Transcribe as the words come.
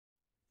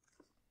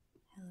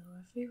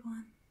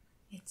everyone,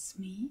 it's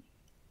me,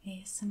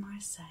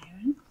 ASMR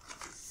Siren,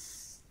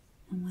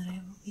 and what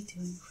I will be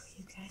doing for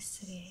you guys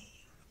today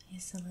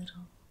is a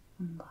little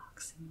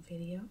unboxing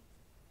video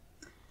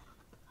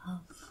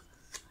of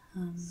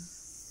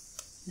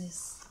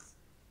this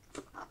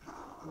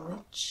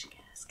Witch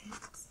Casket.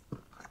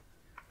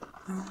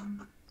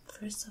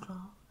 First of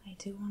all, I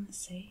do want to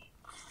say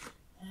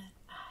that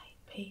I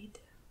paid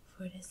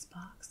for this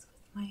box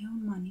with my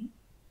own money,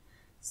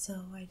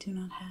 so I do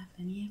not have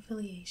any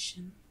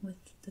affiliation with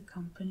the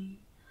company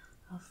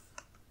of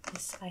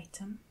this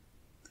item.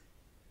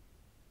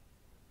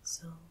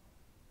 So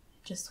I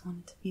just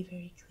wanted to be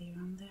very clear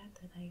on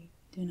that I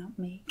do not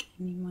make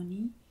any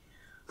money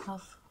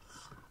off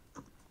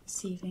of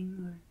receiving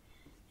or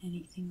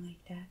anything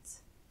like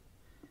that.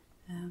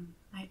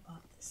 I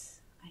bought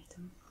this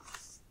item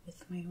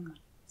with my own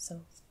money,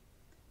 so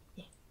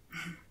yeah.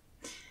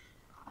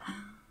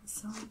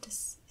 So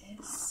this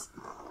is,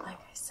 like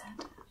I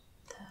said,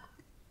 the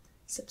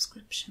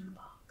subscription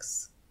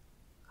box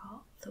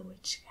called the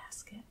Witch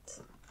Casket.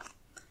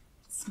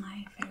 It's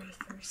my very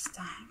first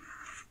time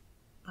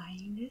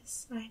buying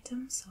this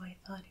item, so I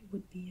thought it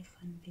would be a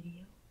fun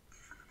video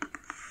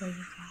for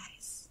you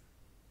guys.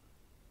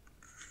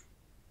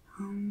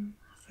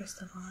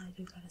 First of all, I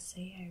do gotta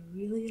say I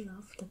really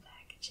love the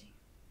packaging.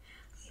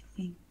 I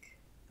think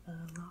the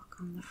lock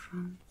on the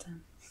front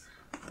and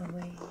the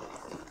way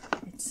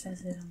it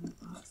says it on the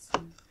box,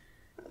 and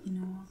you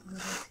know, all the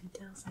little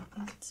details, I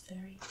think it's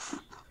very,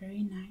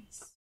 very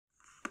nice.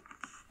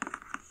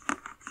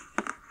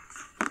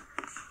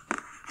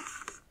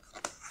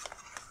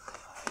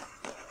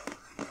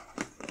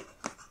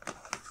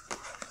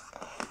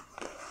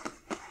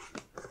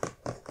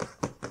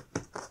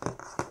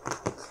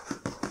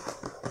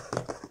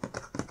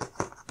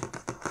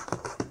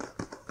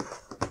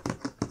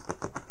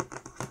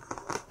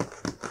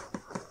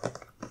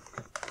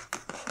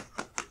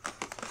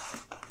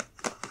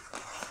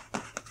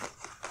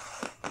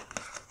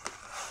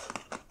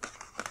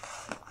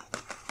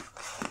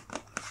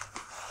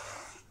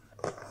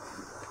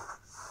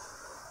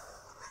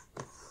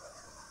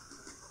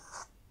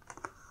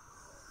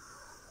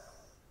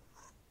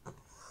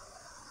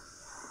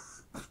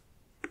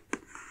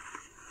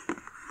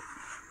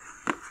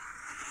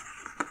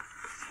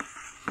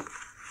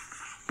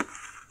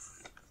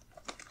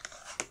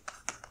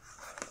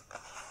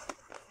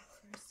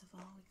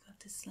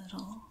 This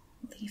little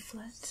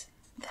leaflet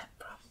that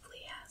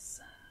probably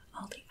has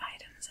all the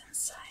items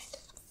inside.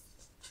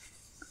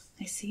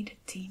 I see the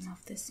theme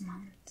of this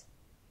month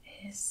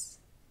is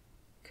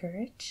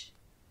courage.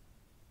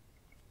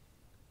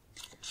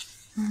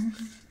 Oh,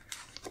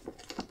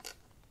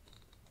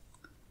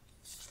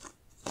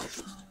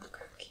 look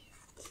how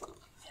cute.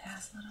 It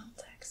has little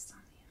text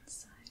on the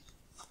inside.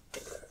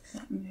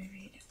 Let me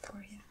read it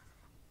for you.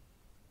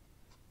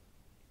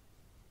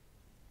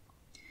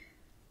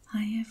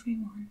 Hi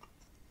everyone.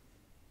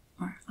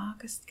 Our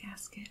August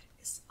casket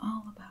is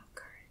all about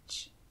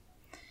courage,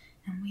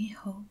 and we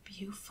hope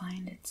you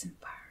find its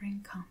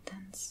empowering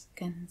contents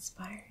can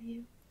inspire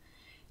you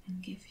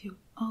and give you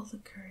all the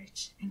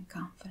courage and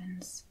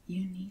confidence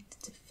you need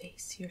to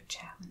face your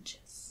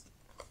challenges.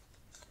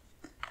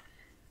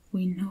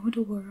 We know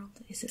the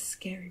world is a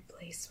scary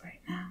place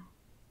right now,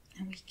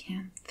 and we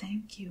can't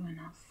thank you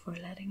enough for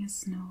letting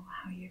us know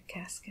how your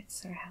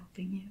caskets are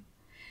helping you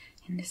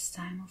in this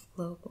time of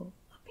global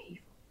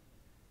upheaval.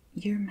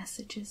 Your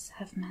messages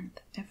have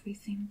meant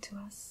everything to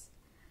us,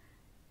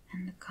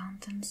 and the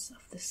contents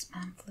of this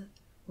pamphlet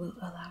will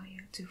allow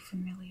you to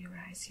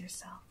familiarize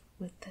yourself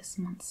with this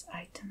month's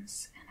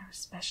items and our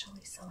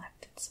specially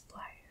selected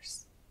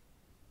suppliers.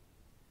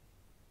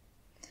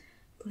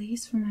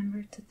 Please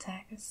remember to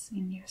tag us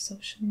in your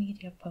social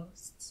media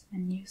posts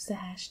and use the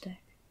hashtag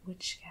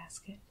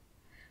WitchCasket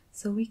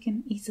so we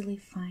can easily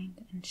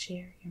find and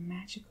share your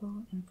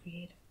magical and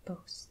creative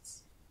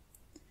posts.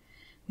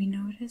 We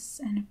notice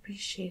and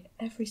appreciate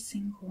every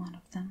single one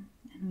of them,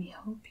 and we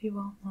hope you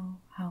all know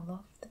how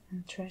loved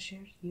and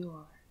treasured you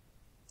are.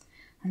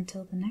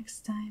 Until the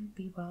next time,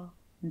 be well,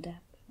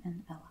 Deb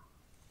and Ella.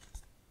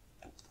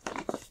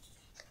 And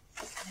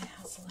it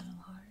has a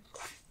little heart.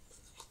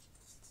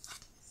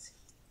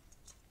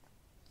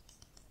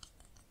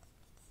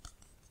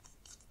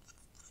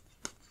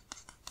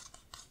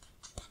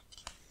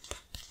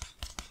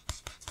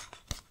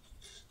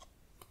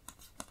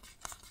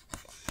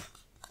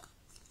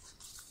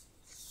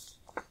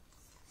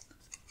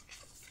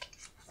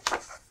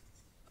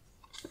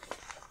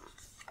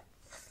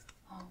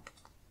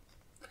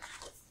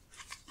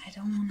 I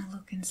don't want to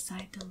look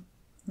inside the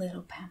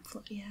little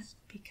pamphlet yet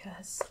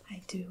because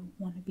I do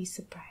want to be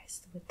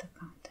surprised with the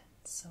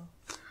content, so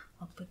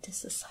I'll put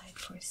this aside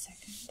for a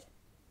second.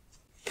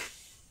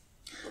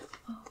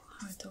 Oh,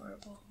 how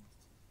adorable.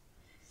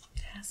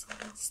 It has a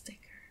little sticker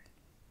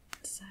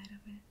inside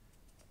of it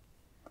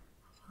of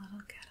a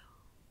little kettle.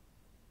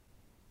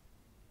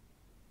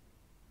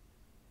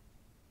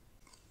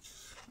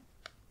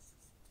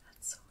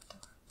 That's so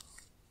adorable.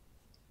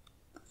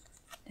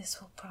 This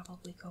will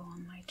probably go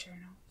on my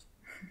journal.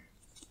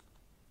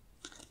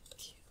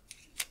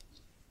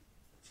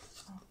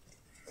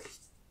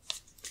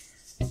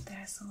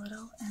 a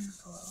little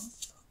envelope.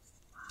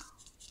 Wow.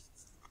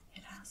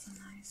 It has a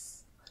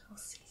nice little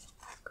seal.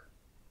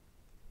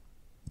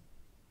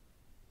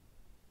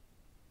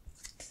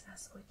 It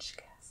says Witch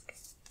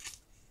Casket.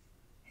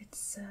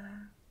 It's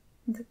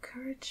the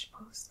Courage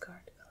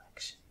postcard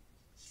collection.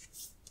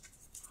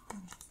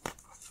 Oh,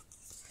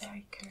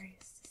 very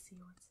curious to see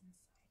what's inside.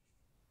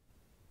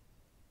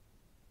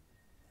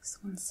 This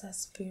one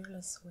says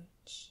Fearless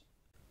Witch.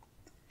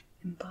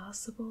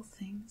 Impossible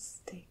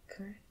things take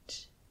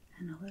courage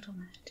and a little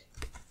magic.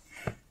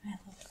 I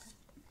love that.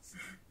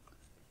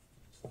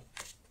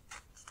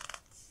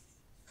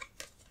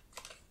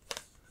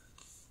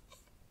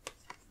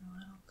 A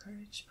little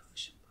courage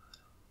potion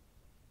bottle.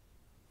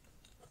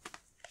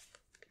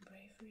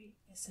 Bravery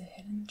is a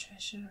hidden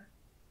treasure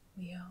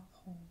we all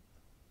hold.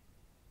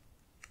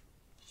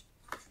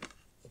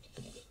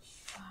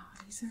 Wow,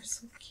 these are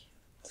so cute.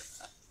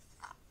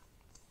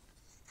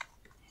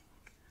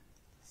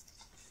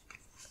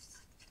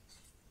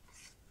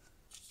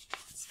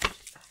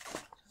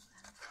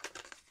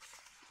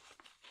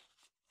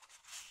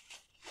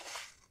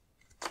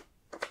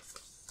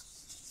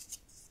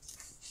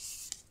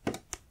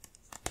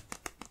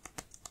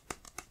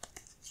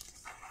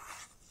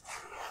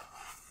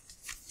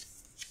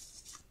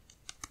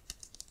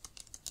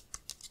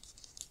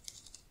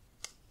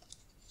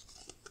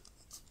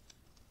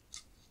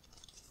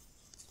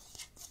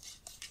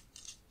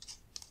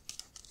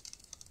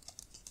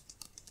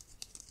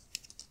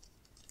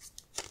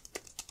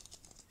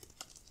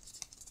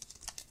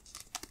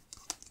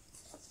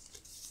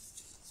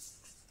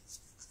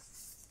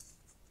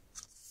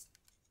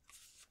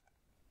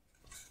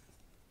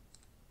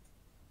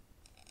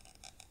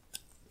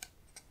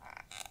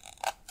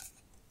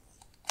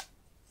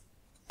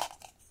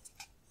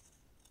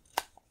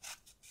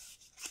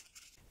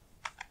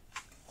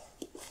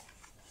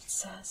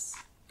 Says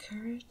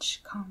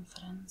courage,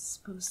 confidence,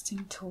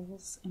 boosting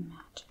tools, and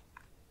magic.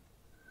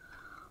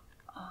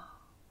 Oh.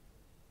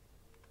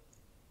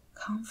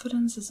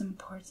 Confidence is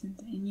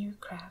important in your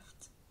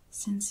craft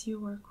since you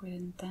work with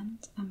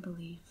intent and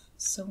belief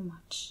so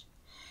much.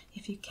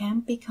 If you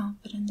can't be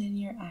confident in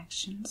your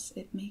actions,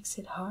 it makes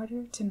it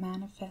harder to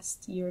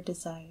manifest your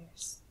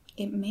desires.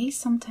 It may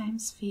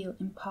sometimes feel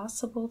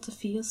impossible to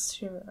feel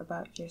sure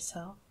about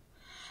yourself,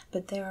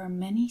 but there are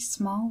many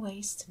small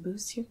ways to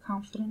boost your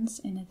confidence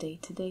in a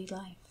day-to-day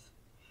life.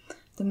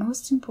 The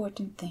most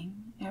important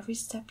thing, every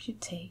step you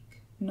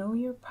take, know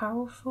you're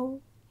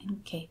powerful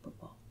and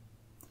capable.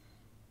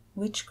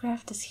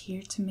 Witchcraft is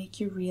here to make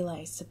you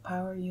realize the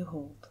power you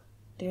hold.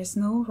 There's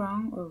no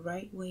wrong or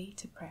right way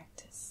to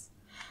practice,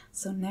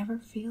 so never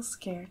feel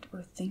scared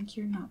or think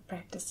you're not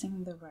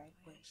practicing the right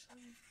way.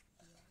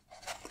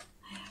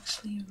 I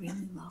actually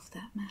really love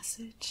that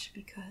message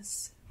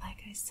because,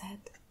 like I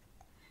said,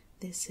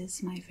 this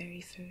is my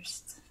very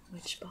first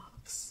witch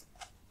box.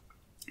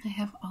 I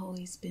have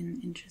always been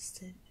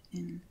interested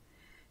in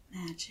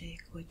magic,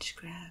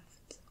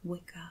 witchcraft,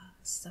 Wicca,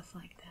 stuff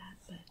like that,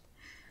 but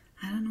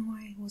I don't know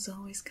why I was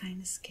always kind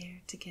of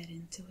scared to get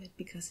into it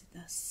because it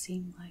does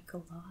seem like a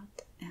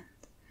lot, and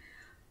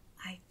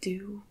I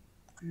do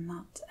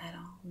not at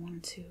all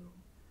want to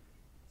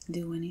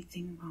do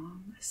anything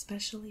wrong,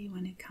 especially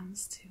when it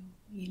comes to,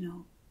 you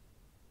know,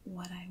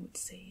 what I would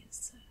say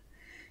is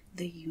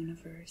the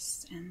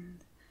universe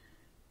and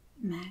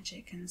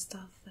magic and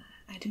stuff.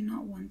 I do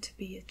not want to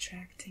be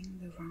attracting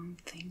the wrong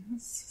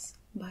things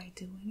by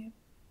doing it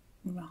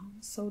wrong.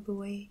 So the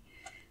way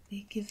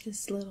they give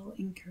this little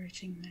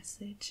encouraging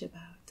message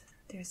about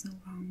there's no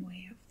wrong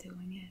way of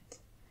doing it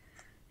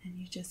and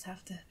you just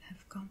have to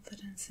have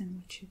confidence in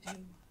what you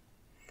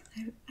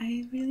do,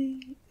 I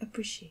really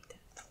appreciate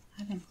that.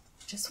 I don't know,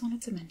 just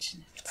wanted to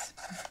mention it.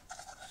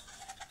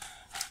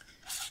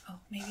 Oh,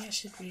 maybe I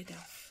should read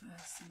off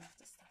some of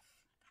the stuff.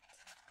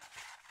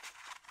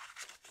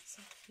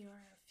 So here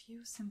are a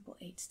few simple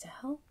aids to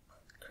help.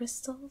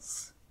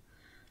 Crystals.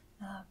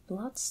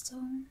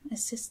 Bloodstone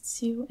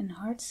assists you in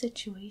hard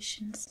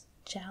situations,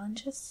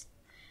 challenges.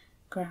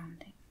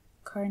 Grounding.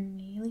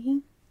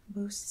 Carnelian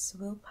boosts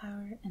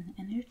willpower and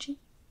energy.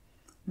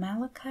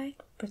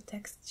 Malachite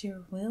protects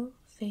your will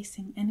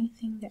facing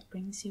anything that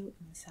brings you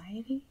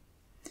anxiety.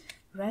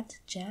 Red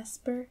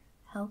jasper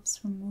helps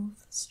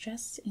remove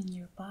stress in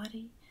your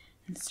body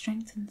and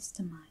strengthens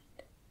the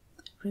mind.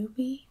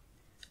 Ruby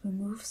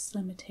removes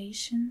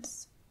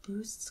limitations,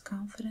 boosts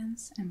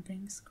confidence, and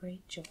brings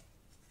great joy.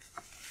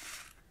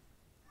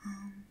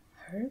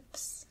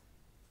 Herbs,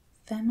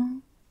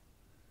 fennel.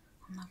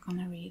 I'm not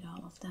gonna read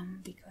all of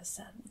them because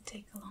that would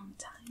take a long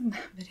time,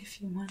 but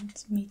if you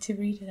want me to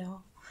read it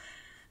all,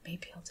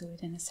 maybe I'll do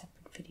it in a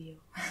separate video.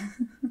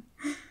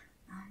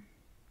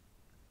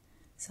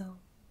 So,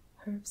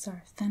 herbs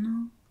are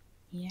fennel,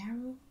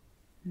 yarrow,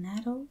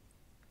 nettle,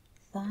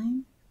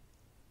 thyme,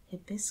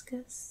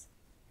 hibiscus,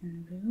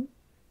 and rue.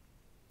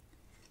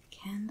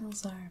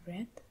 Candles are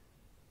red,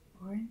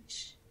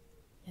 orange,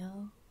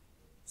 yellow,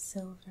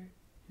 silver,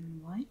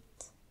 and white.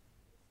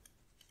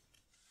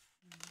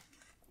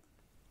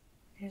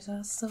 There's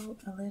also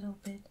a little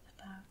bit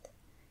about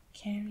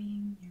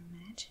carrying your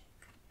magic.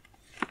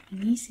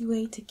 An easy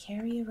way to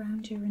carry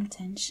around your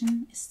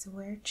intention is to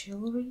wear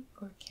jewelry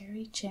or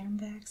carry charm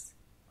bags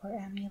or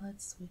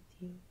amulets with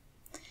you.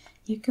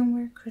 You can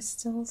wear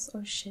crystals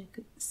or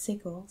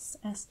sigils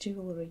as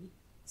jewelry.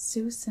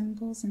 Sew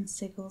symbols and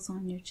sigils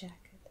on your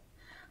jacket,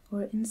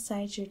 or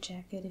inside your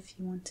jacket if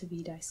you want to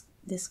be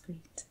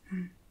discreet.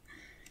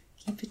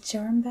 Keep a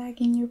charm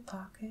bag in your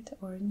pocket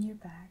or in your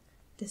bag.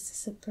 This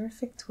is a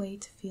perfect way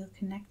to feel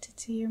connected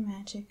to your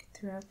magic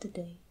throughout the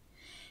day,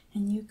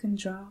 and you can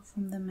draw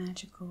from the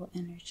magical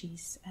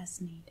energies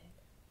as needed.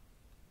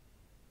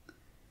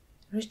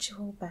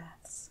 Ritual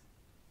baths.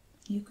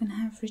 You can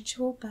have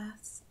ritual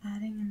baths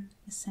adding in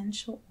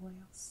essential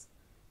oils,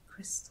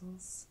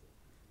 crystals.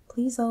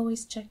 Please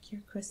always check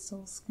your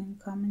crystals and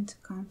come into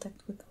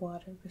contact with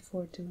water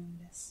before doing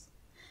this.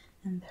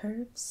 And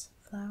herbs,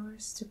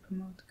 flowers to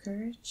promote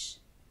courage.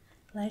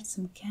 Light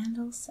some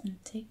candles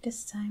and take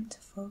this time to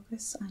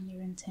focus on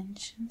your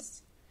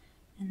intentions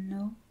and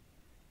know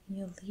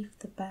you'll leave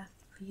the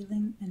bath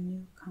feeling a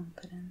new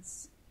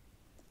confidence.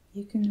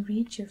 You can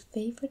read your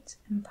favorite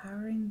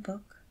empowering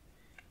book,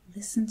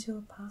 listen to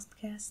a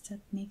podcast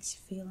that makes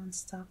you feel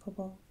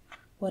unstoppable,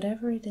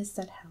 whatever it is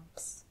that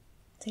helps.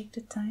 Take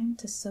the time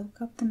to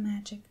soak up the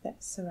magic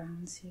that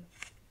surrounds you.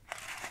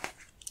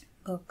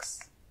 Books.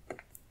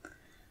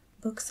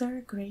 Books are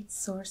a great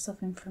source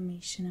of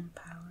information and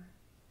power.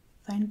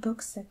 Find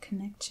books that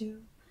connect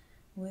you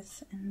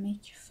with and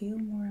make you feel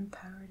more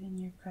empowered in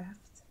your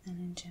craft and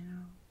in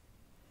general.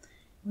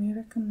 We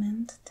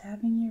recommend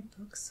tabbing your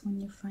books when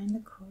you find a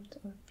quote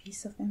or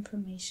piece of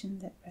information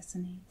that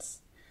resonates,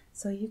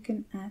 so you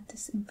can add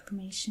this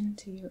information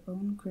to your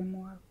own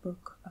grimoire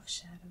book of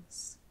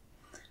shadows,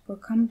 or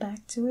come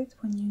back to it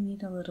when you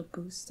need a little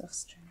boost of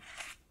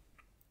strength.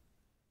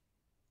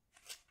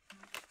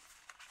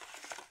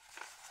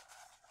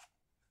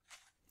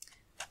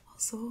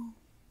 Also,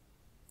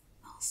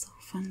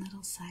 fun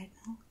little side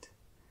note,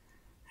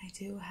 I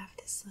do have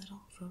this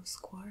little rose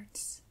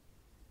quartz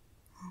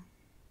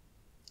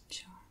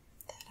charm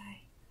that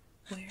I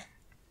wear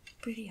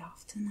pretty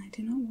often. I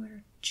do not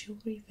wear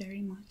jewelry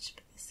very much,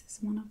 but this is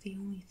one of the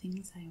only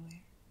things I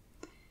wear.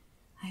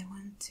 I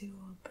went to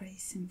a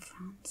place in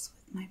France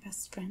with my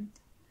best friend,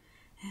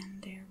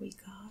 and there we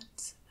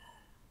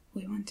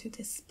went to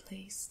this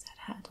place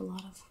that had a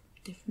lot of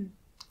different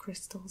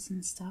crystals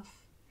and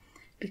stuff,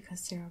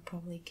 because there are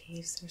probably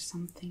caves or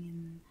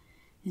something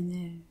in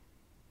the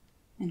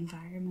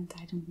environment,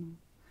 I don't know.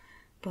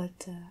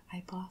 But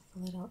I bought a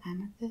little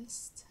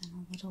amethyst and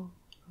a little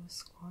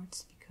rose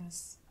quartz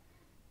because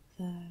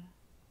the,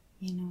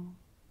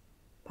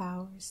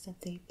 powers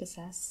that they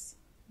possess,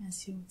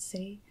 as you would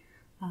say,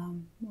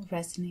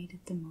 resonated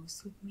the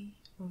most with me.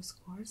 Rose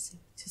quartz,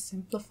 to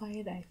simplify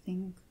it, I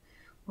think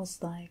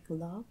was like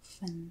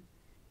love and,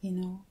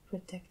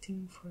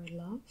 protecting for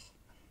love.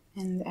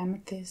 And the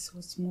amethyst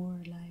was more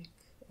like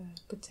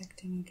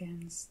protecting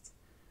against,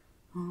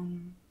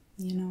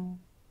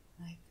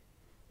 like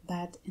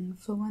bad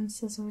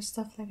influences or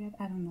stuff like that.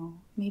 I don't know.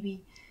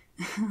 Maybe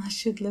I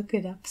should look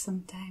it up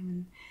sometime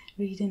and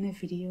read in a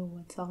video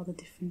what all the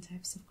different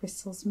types of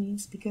crystals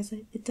means, because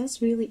it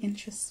does really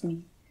interest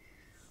me.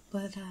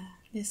 But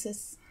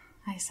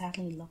I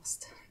sadly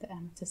lost the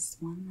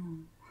amethyst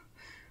one.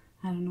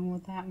 I don't know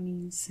what that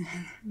means,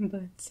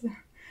 but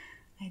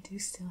I do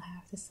still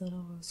have this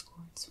little rose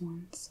quartz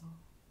one, so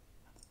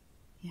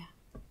yeah,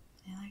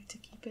 I like to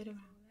keep it around.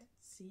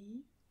 Let's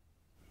see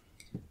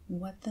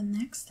what the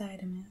next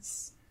item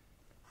is.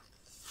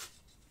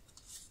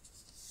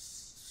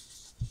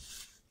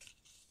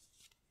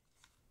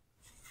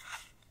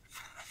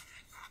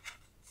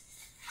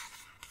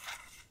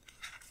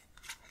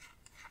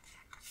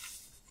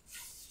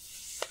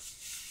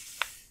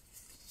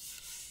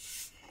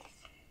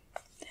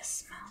 This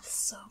smells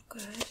so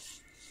good.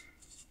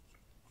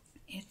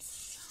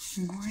 It's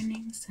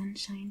morning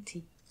sunshine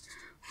tea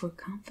for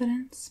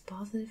confidence,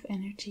 positive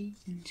energy,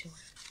 and joy.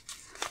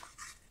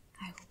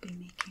 I will be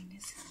making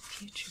this in the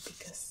future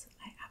because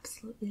I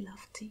absolutely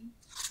love tea.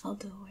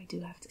 Although I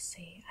do have to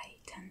say I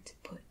tend to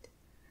put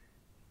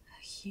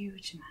a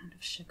huge amount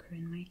of sugar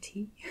in my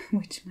tea,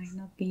 which might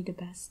not be the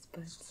best,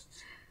 but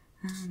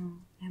I don't know,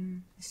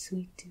 I'm a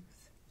sweet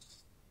tooth.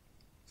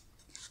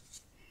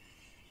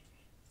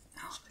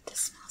 Oh, but this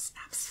smells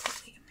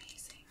absolutely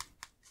amazing.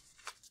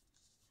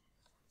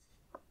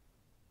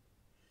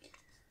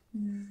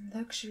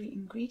 Luxury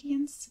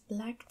ingredients: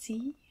 black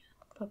tea,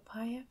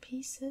 papaya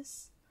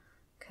pieces,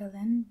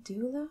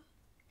 calendula,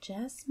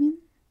 jasmine,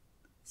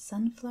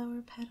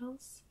 sunflower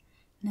petals,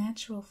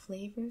 natural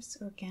flavors,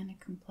 organic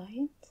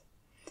compliant.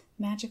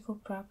 Magical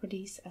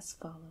properties as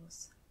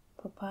follows: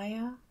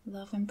 papaya,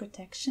 love and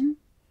protection;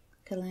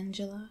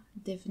 calendula,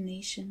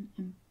 divination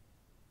and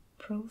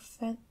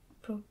prophetic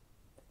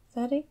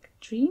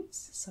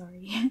dreams.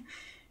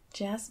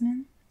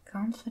 Jasmine,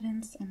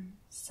 confidence and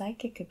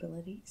psychic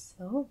abilities.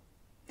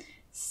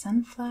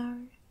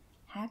 Sunflower,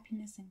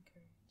 happiness and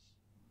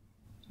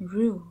courage.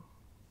 Rue,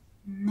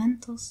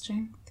 mental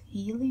strength,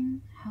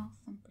 healing, health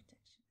and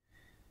protection.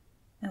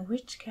 A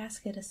witch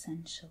casket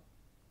essential.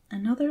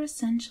 Another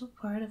essential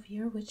part of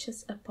your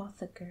witch's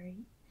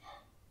apothecary: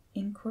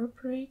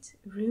 incorporate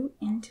rue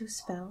into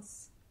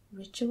spells,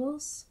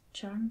 rituals,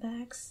 charm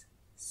bags,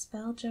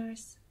 spell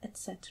jars,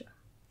 etc.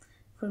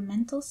 for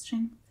mental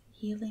strength,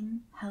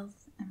 healing,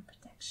 health, and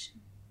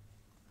protection.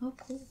 Oh,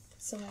 cool.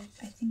 So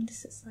I think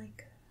this is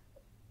like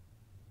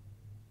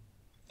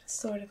a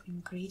sort of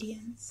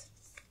ingredients.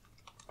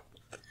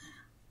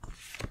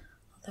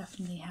 I'll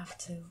definitely have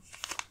to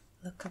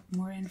look up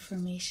more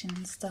information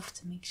and stuff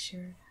to make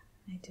sure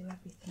I do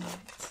everything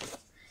right.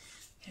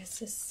 There's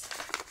this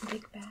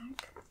big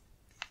bag.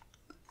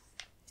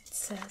 It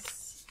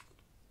says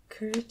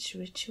Courage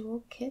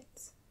Ritual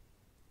Kit.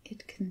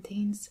 It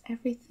contains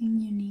everything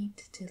you need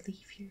to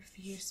leave your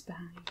fears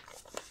behind.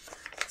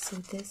 So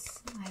this,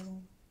 I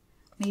will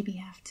maybe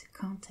have to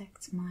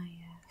contact my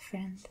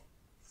friend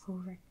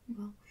who,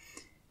 well,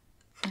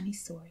 funny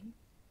story.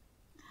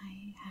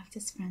 I have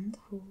this friend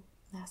who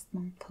last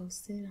month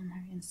posted on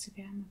her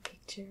Instagram a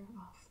picture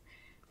of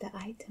the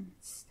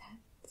items that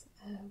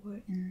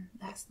were in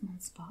last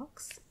month's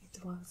box.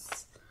 It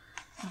was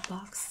a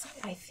box,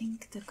 I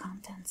think the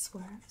contents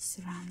were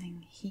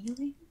surrounding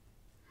healing.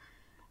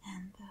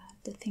 And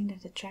the thing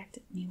that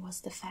attracted me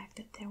was the fact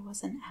that there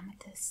was an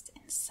amethyst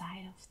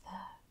inside of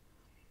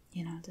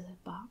the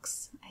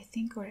box, I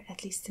think, or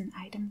at least an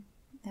item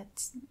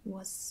that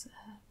was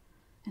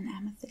an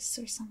amethyst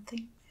or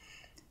something.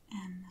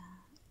 And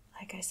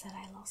like I said,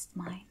 I lost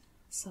mine,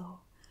 so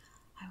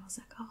I was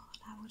like, oh,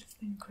 that would have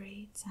been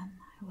great, and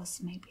I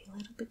was maybe a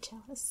little bit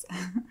jealous.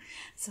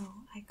 So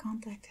I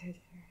contacted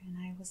her and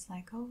I was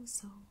like, oh,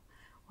 so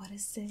what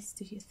is this?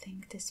 Do you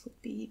think this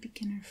would be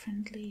beginner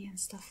friendly and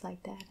stuff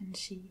like that? And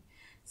she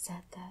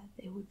said that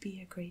it would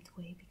be a great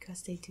way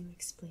because they do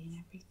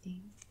explain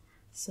everything.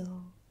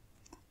 So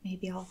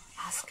maybe I'll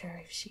ask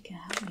her if she can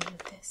help me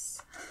with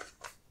this,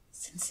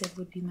 since it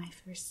would be my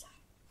first time.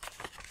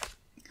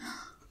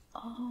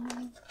 Oh,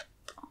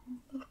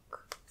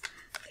 look,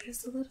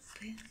 there's a little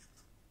pin.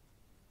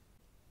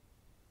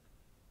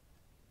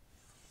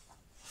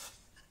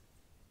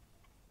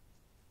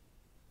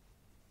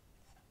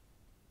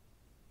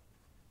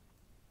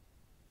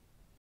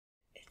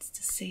 It's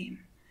the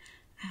same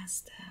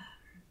as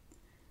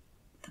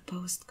the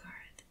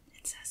postcard.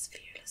 It says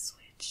Fearless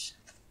Witch.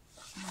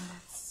 Oh,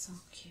 that's so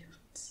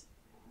cute.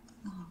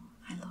 Oh,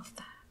 I love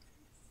that.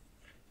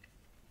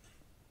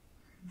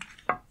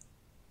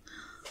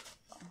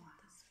 Oh,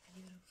 this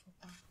beautiful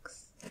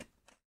box.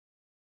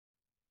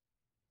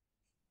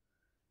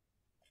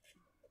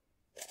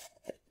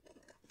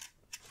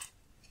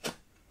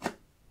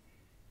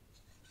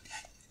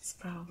 It's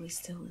probably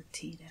still the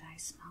tea that I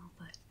smell,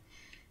 but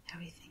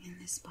everything in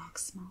this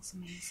box smells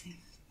amazing.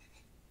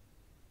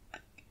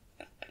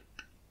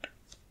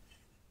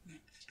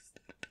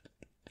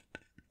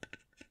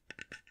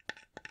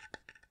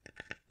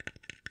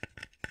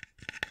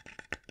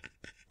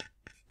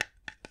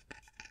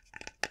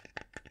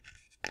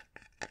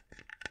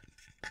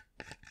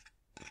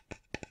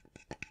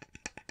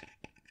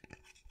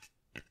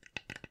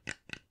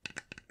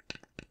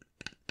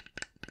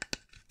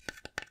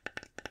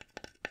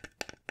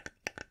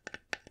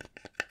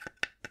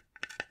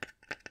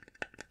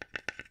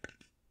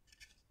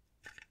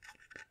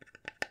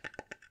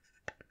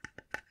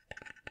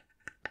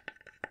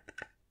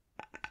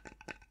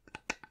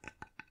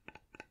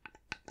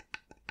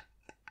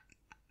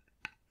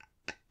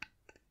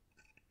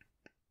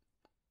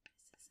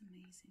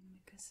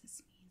 Amazing, because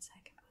this means I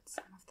can put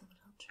some of the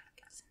little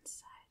trinkets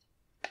inside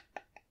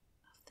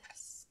of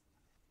this.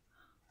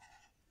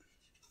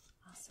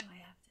 Also, I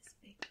have this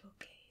big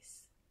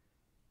bookcase,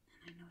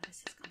 and I know this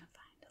is gonna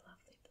find a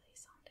lovely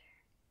place on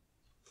there.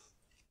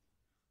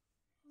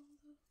 Oh,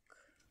 look,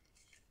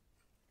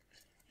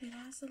 it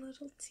has a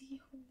little tea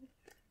holder.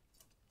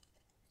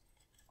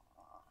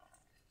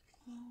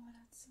 Oh,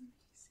 that's amazing.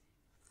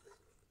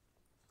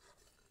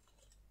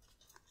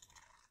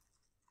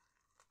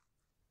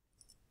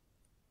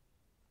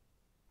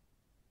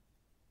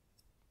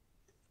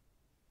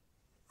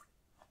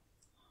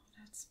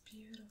 That's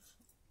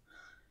beautiful.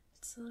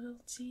 It's a little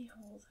tea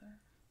holder.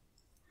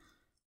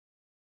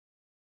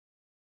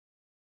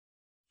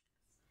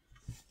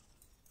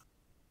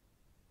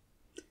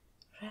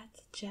 Red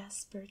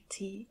Jasper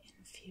Tea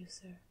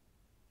Infuser.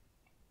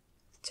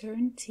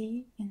 Turn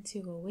tea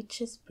into a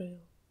witch's brew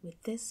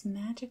with this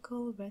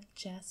magical red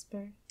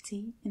jasper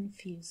tea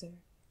infuser.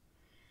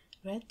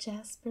 Red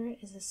jasper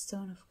is a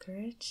stone of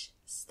courage,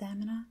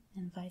 stamina,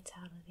 and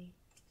vitality.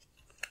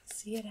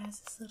 See, it has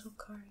this little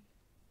card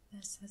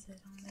that says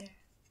it on there.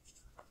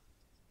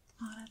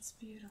 Oh, that's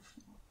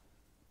beautiful.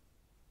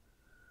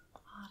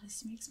 Oh,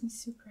 this makes me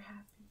super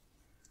happy.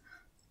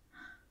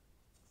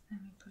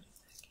 Let me put it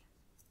back in.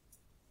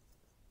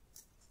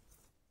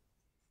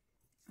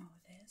 Oh,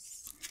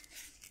 this.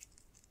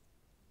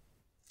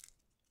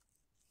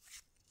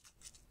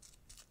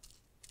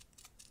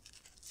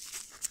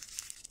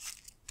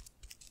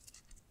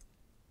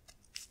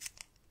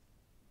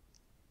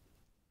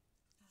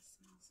 That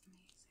smells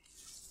amazing.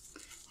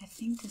 I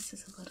think this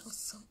is a little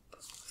soap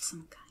of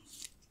some kind.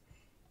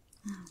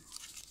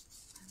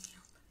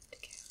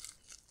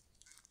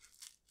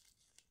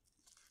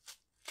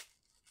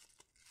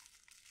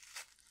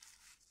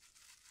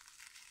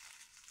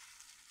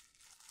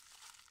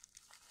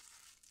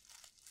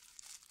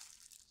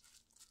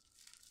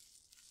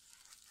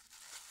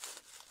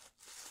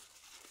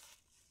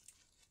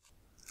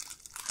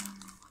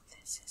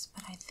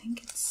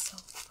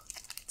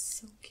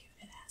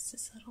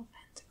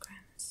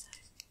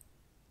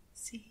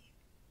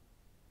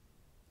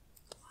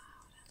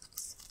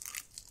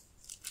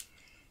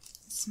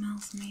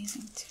 smells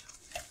amazing too.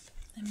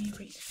 Let me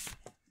read it.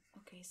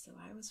 Okay, so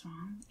I was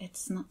wrong.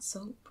 It's not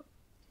soap.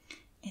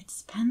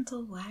 It's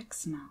Pentel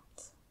Wax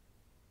Melt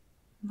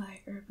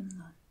by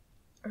Urban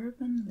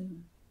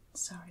Loon.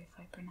 Sorry if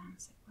I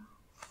pronounce it wrong.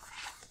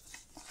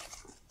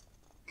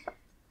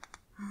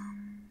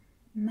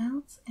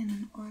 Melt in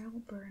an oil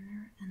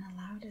burner and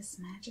allow this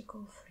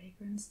magical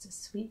fragrance to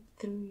sweep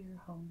through your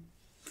home.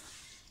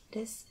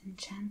 This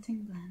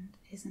enchanting blend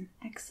is an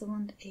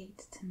excellent aid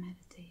to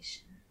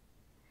meditation.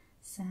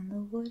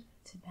 Sandalwood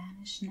to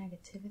banish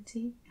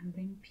negativity and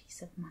bring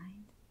peace of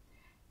mind.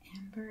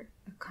 Amber,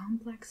 a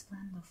complex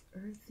blend of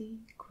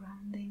earthy,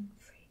 grounding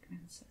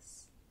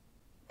fragrances.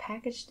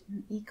 Packaged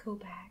in eco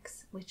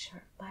bags, which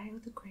are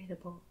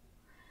biodegradable,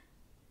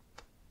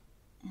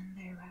 and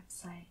their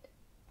website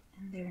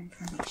and their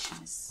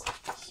information is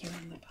here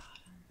on the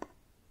bottom.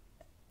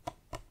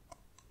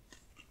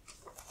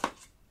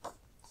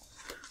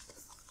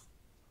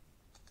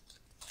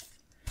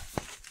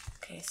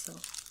 Okay, so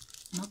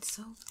not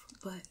soap,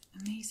 but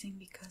amazing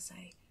because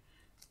I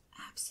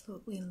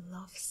absolutely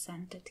love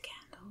scented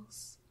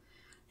candles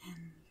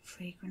and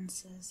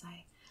fragrances.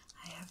 I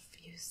have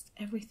used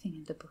everything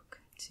in the book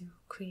to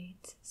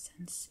create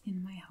scents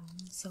in my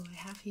home. So I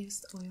have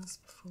used oils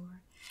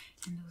before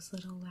and those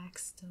little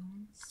wax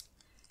stones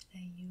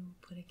that you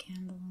put a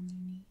candle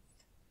underneath.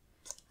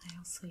 I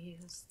also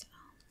used,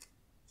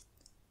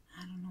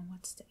 I don't know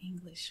what's the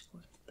English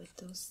word, but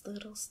those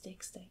little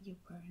sticks that you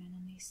burn and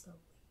then they slowly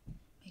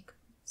make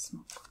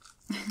smoke.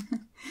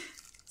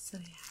 So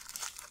yeah,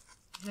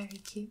 very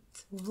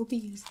cute. We'll be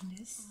using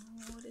this.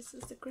 Oh, this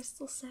is the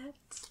crystal set.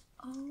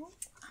 Oh,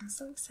 I'm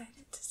so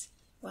excited to see.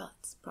 Well,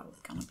 it's probably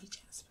gonna be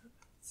Jasper,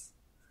 but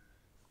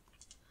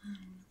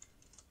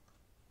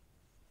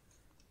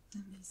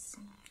let me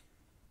see.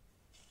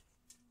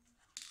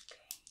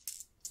 Okay.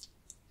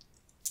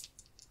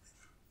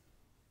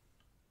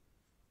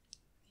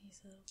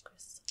 These little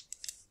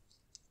crystals.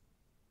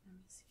 Let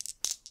me see if it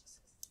focuses.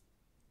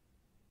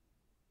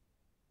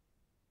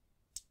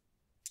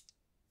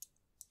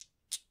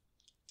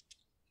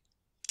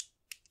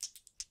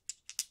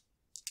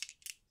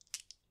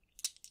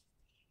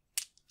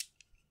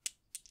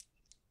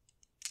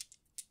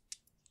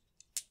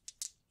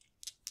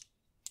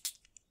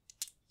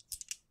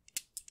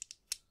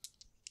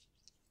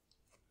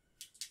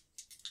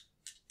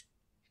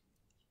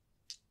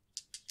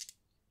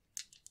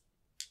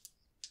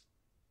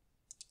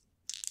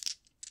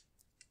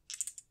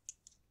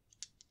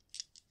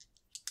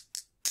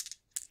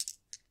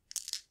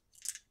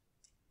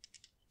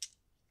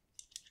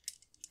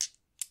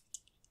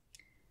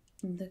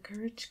 The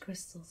Courage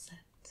Crystal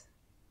Set.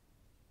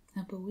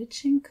 A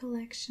bewitching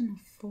collection of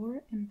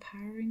 4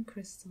 empowering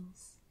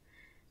crystals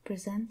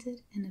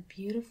presented in a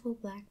beautiful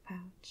black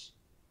pouch,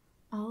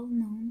 all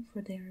known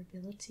for their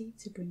ability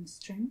to bring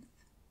strength,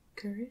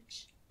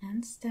 courage,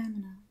 and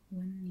stamina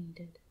when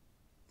needed.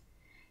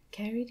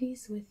 Carry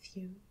these with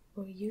you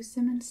or use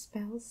them in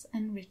spells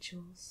and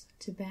rituals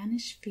to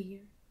banish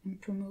fear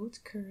and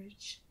promote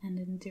courage and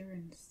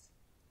endurance.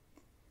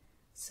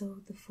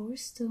 So the 4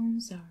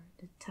 stones are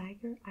the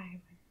tiger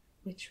iron,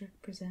 which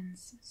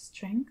represents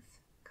strength,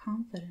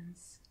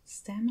 confidence,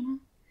 stamina,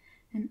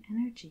 and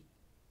energy.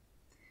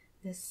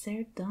 The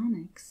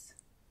sardonyx,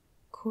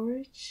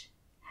 courage,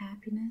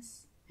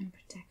 happiness, and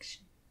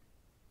protection.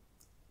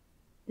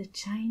 The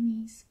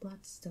Chinese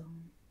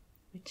bloodstone,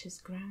 which is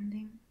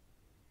grounding,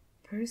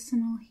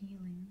 personal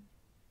healing,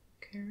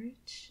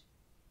 courage,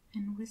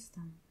 and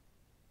wisdom.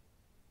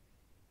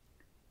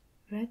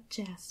 Red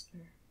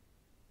jasper,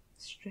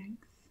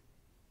 strength,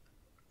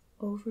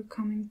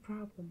 overcoming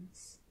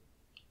problems,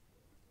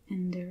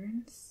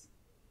 endurance,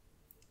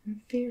 and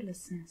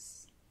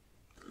fearlessness.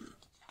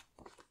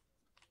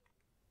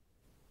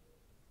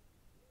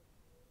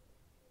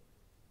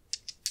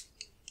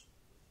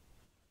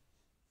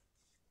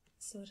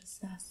 So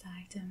this last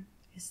item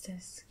is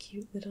this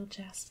cute little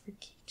jasper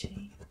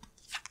keychain.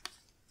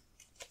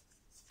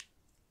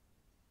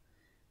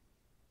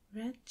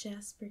 Red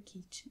jasper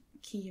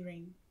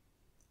keyring.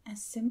 A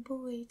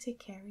simple way to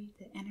carry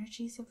the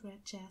energies of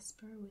red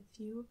jasper with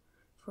you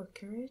for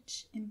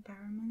courage,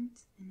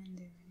 empowerment, and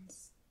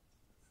endurance.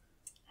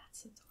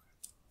 That's adorable.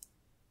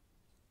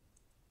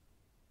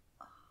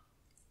 Oh.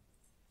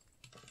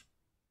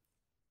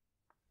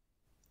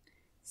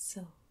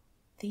 So,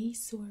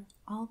 these were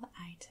all the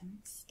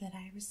items that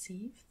I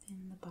received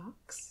in the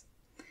box.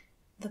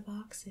 The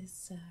box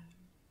is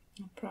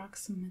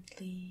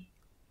approximately,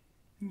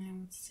 I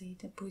would say,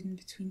 that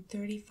between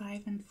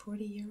 35 and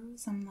 40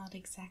 euros. I'm not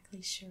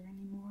exactly sure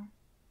anymore.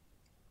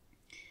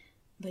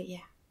 But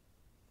yeah,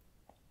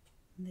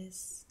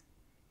 this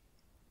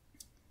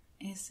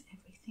is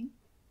everything.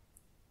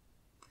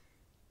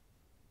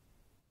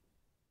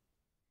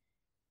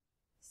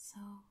 So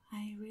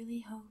I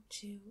really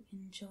hope you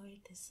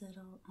enjoyed this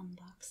little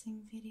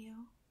unboxing video.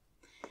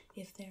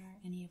 If there are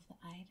any of the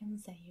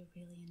items that you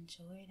really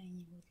enjoyed and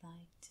you would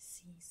like to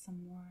see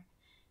some more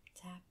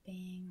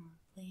tapping or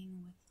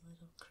playing with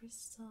little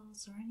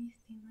crystals or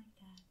anything like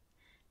that,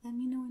 let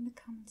me know in the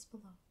comments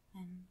below.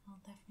 and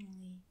I'll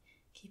definitely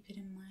keep it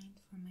in mind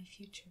for my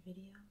future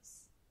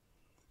videos.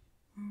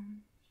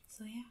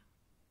 So yeah,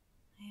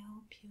 I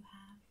hope you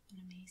have an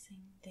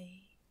amazing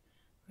day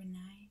or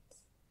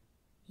night,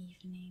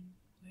 evening,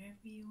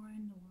 wherever you are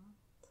in the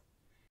world.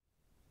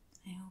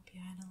 I hope you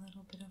had a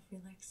little bit of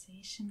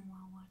relaxation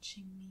while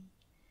watching me,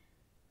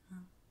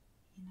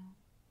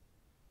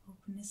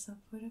 open this up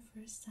for the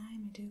first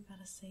time. I do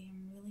gotta say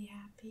I'm really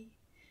happy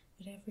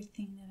with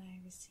everything that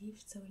I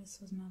received, so this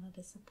was not a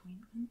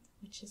disappointment,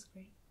 which is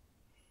great.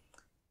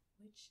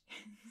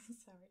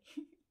 Sorry.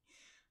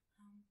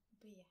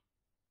 But yeah,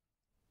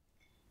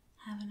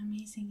 have an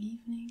amazing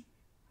evening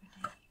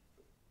or day.